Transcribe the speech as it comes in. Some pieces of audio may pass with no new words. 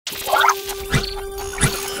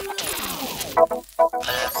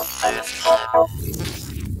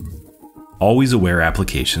Always aware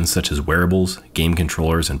applications such as wearables, game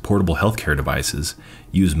controllers, and portable healthcare devices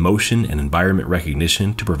use motion and environment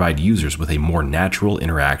recognition to provide users with a more natural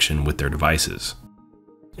interaction with their devices.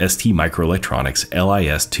 STMicroelectronics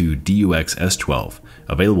LIS2DUXS12,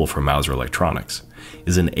 available from Mouser Electronics,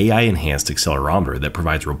 is an AI-enhanced accelerometer that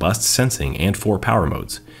provides robust sensing and 4 power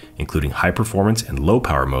modes, including high performance and low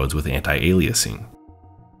power modes with anti-aliasing.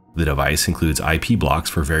 The device includes IP blocks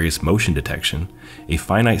for various motion detection, a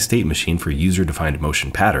finite state machine for user-defined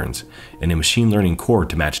motion patterns, and a machine learning core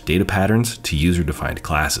to match data patterns to user-defined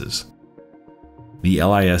classes. The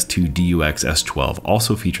LIS2DUXS12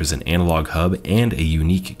 also features an analog hub and a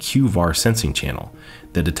unique QVAR sensing channel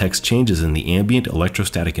that detects changes in the ambient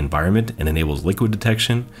electrostatic environment and enables liquid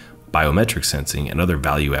detection, biometric sensing, and other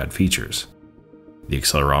value-add features. The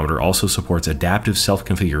accelerometer also supports adaptive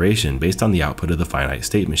self-configuration based on the output of the finite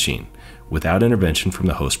state machine, without intervention from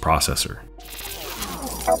the host processor.